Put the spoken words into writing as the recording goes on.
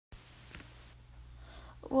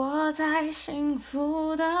我在幸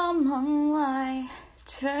福的门外，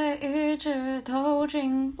却一直都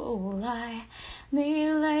进不来。你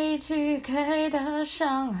累积给的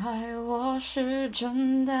伤害，我是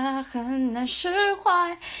真的很难释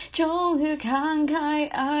怀。终于看开，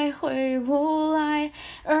爱回不来，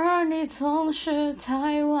而你总是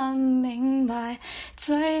太晚明白，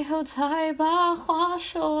最后才把话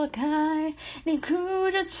说开。你哭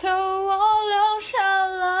着求我留下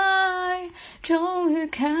来，终于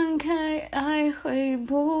看开，爱回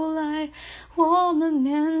不来，我们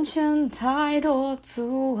面前太多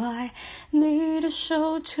阻碍，你的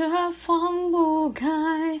手却放不开，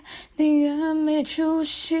宁愿没出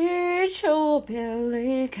息就别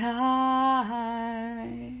离开。